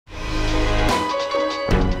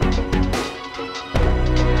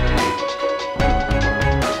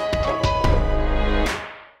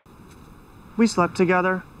We slept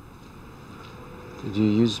together. Did you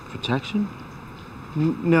use protection?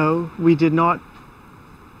 No, we did not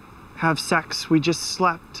have sex. We just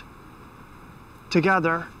slept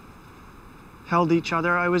together, held each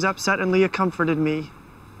other. I was upset and Leah comforted me.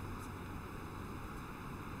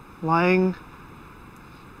 Lying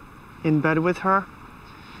in bed with her,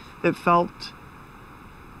 it felt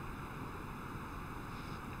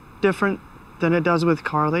different than it does with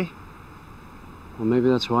Carly. Well, maybe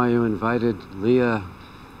that's why you invited Leah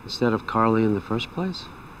instead of Carly in the first place?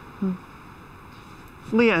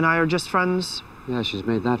 Leah and I are just friends. Yeah, she's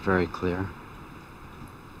made that very clear.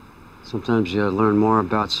 Sometimes you learn more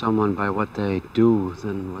about someone by what they do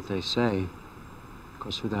than what they say. Of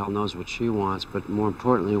course, who the hell knows what she wants, but more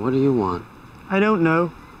importantly, what do you want? I don't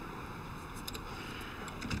know.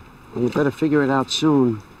 Well, you better figure it out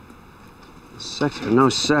soon. Sex or no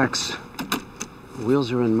sex, the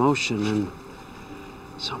wheels are in motion and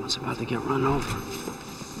someone's about to get run over.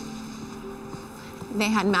 They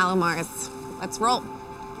had Malamars. Let's roll.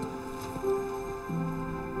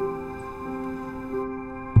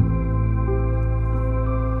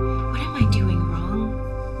 What am I doing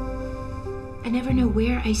wrong? I never know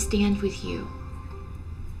where I stand with you.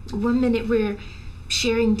 One minute we're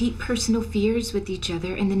sharing deep personal fears with each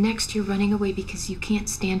other, and the next you're running away because you can't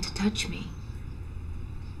stand to touch me.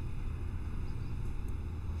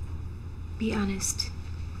 Be honest.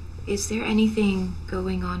 Is there anything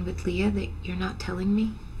going on with Leah that you're not telling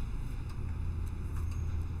me?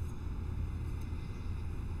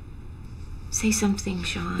 Say something,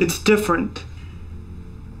 Shaun. It's different.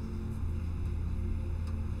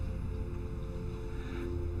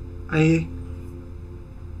 I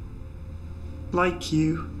like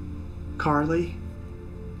you, Carly.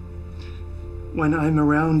 When I'm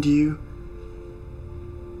around you,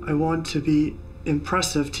 I want to be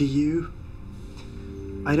impressive to you.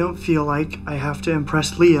 I don't feel like I have to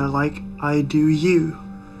impress Leah like I do you.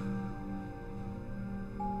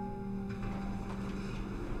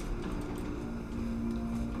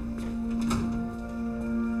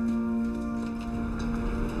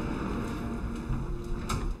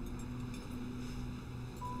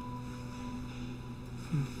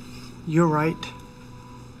 You're right.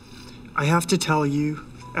 I have to tell you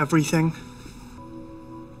everything.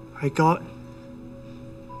 I got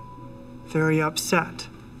very upset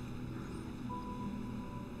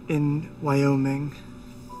in Wyoming.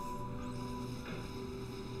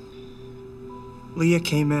 Leah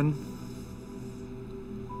came in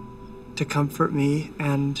to comfort me,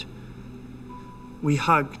 and we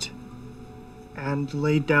hugged and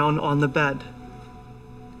laid down on the bed.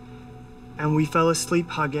 And we fell asleep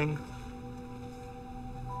hugging.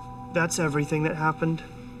 That's everything that happened.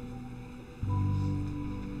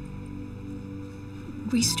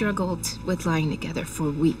 We struggled with lying together for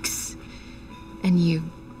weeks. And you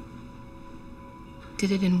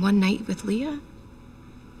did it in one night with Leah?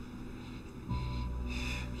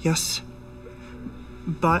 Yes,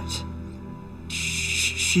 but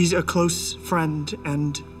she's a close friend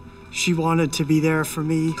and she wanted to be there for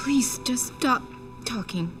me. Please, just stop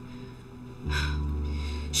talking.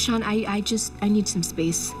 Shaun, I need some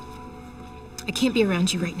space. I can't be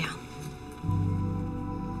around you right now.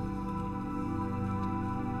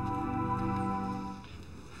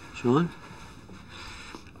 Shaun?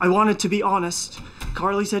 I wanted to be honest.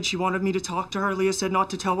 Carly said she wanted me to talk to her. Leah said not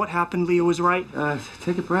to tell what happened. Leah was right.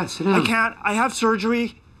 Take a breath, sit down. I can't. I have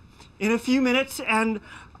surgery in a few minutes and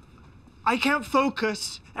I can't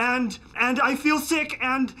focus. And I feel sick,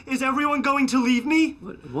 and is everyone going to leave me?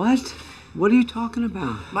 What? What are you talking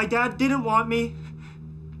about? My dad didn't want me.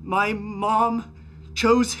 My mom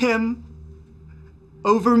chose him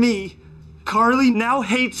over me. Carly now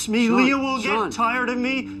hates me. Shaun, Leah will get tired of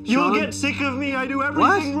me. You'll get sick of me. I do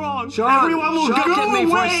everything wrong. Shaun, Everyone will Shaun, go look at me away.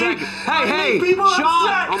 for a second. Hey, people Shaun!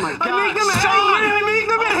 upset. Oh my God! I make them Shaun! angry. I make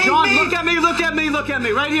them hate Shaun, me. look at me! Look at me! Look at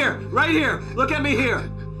me! Right here! Right here! Look at me here!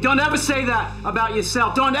 Don't ever say that about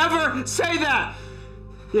yourself. Don't ever say that.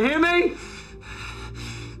 You hear me?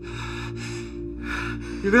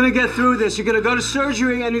 You're gonna get through this. You're gonna go to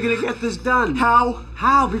surgery and you're gonna get this done. How?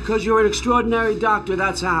 How? Because you're an extraordinary doctor.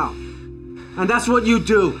 That's how. And that's what you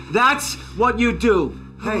do. That's what you do.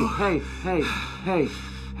 Hey, hey, hey, hey,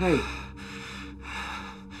 hey.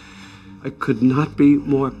 I could not be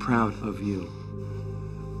more proud of you.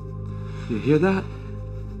 You hear that?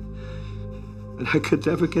 And I could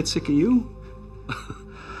never get sick of you.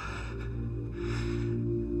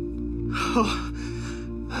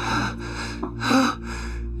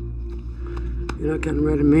 You're not getting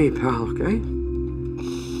rid of me, pal, okay?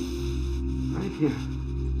 Right here.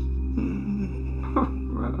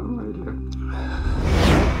 Right here.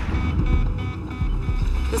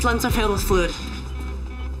 His lungs are filled with fluid.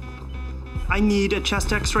 I need a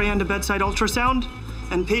chest x-ray and a bedside ultrasound.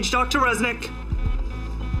 And page Dr. Resnick.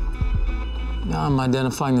 Now I'm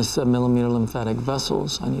identifying the 7mm lymphatic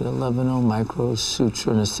vessels. I need 11 micro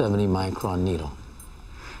suture and a 70 micron needle.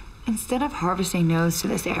 Instead of harvesting nodes to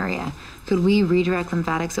this area, could we redirect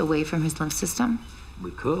lymphatics away from his lymph system?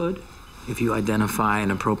 We could. If you identify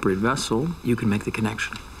an appropriate vessel, you can make the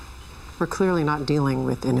connection. We're clearly not dealing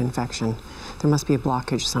with an infection. There must be a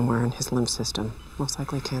blockage somewhere in his lymph system, most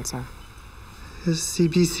likely cancer. His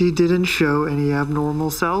CBC didn't show any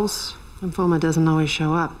abnormal cells. Lymphoma doesn't always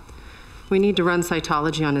show up. We need to run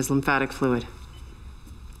cytology on his lymphatic fluid.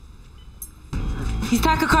 He's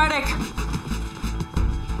tachycardic.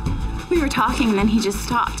 We were talking and then he just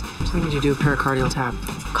stopped. We need to do a pericardial tap.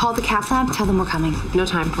 Call the cath lab, tell them we're coming. No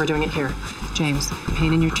time, we're doing it here. James,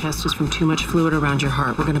 pain in your chest is from too much fluid around your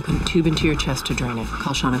heart. We're gonna put a tube into your chest to drain it.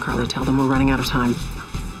 Call Shaun and Carly, tell them we're running out of time.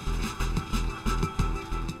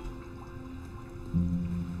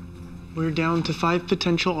 We're down to 5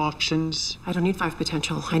 potential options. I don't need 5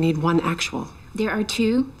 potential. I need 1 actual. There are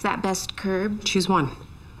 2 that best curb. Choose 1.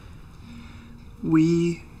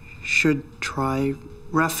 We should try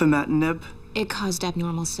refimetinib. It caused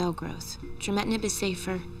abnormal cell growth. Trametinib is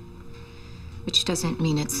safer, which doesn't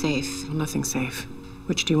mean it's safe. Well, nothing's safe.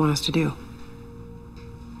 Which do you want us to do?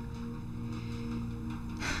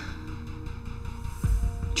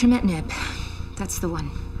 Trametinib, that's the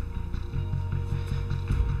one.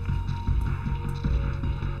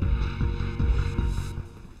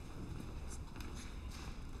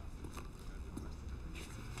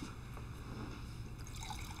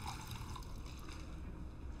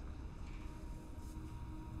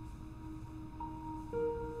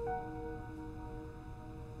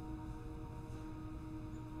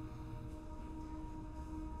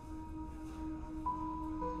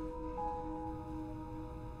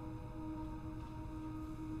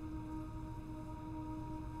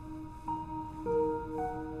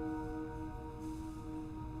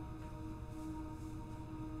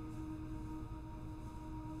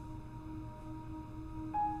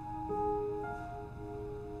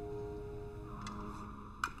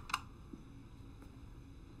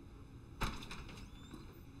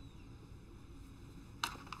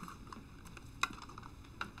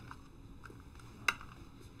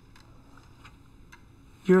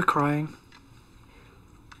 You're crying.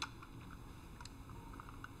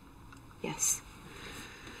 Yes.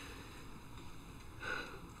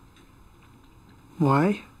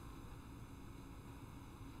 Why?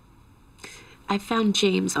 I found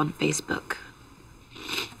James on Facebook.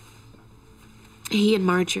 He and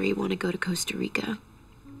Marjorie want to go to Costa Rica.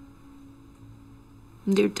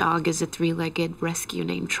 Their dog is a 3-legged rescue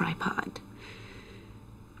named Tripod.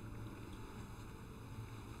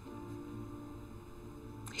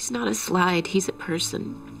 He's not a slide, he's a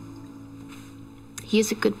person. He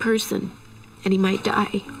is a good person, and he might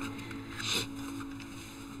die.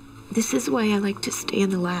 This is why I like to stay in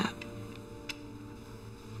the lab.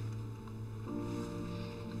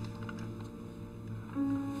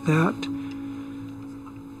 That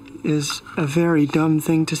is a very dumb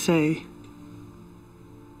thing to say.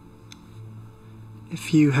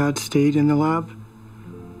 If you had stayed in the lab,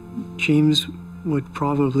 James would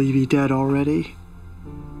probably be dead already.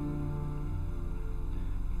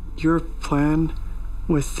 Your plan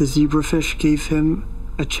with the zebrafish gave him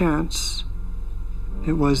a chance.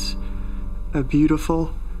 It was a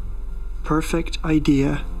beautiful, perfect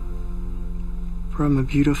idea from a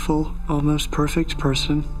beautiful, almost perfect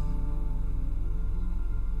person.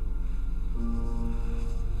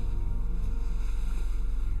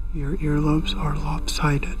 Your earlobes are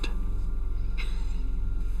lopsided.